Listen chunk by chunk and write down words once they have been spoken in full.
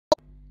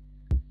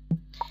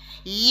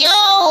Yo,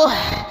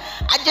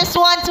 I just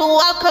want to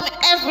welcome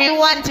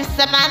everyone to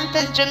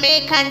Samantha's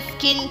Jamaican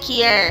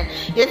skincare.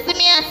 You see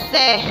me, I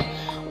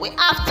say, we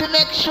have to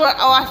make sure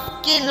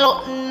our skin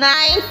look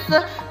nice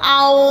and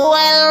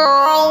well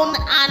round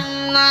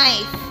and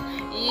nice.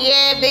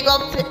 Yeah, big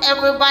up to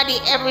everybody,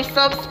 every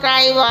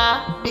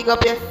subscriber. Big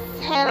up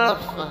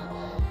yourself.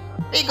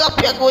 Big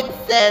up your good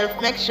self.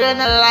 Make sure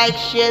to like,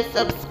 share,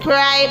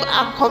 subscribe,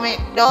 and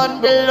comment down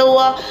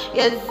below.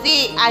 You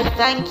see, I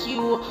thank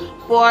you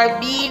for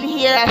being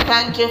here. I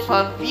thank you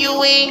for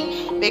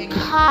viewing,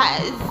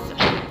 because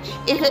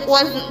if it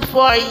wasn't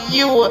for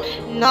you,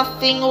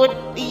 nothing would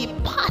be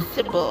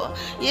possible.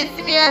 You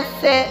see me, I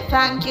say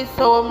thank you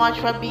so much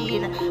for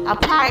being a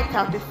part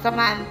of the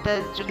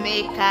Samantha's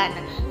Jamaican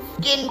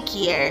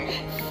skincare.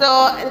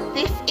 So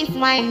this is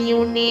my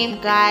new name,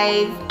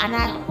 guys, and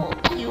I hope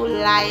you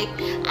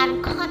like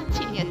and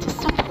continue to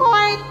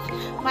support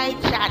my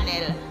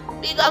channel.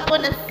 Big up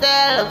on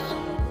yourself.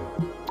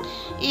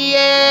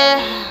 Yeah.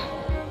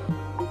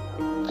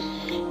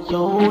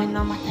 Yo,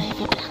 no matter if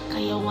you're black or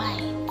you're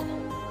white,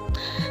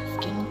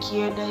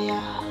 skincare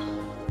there.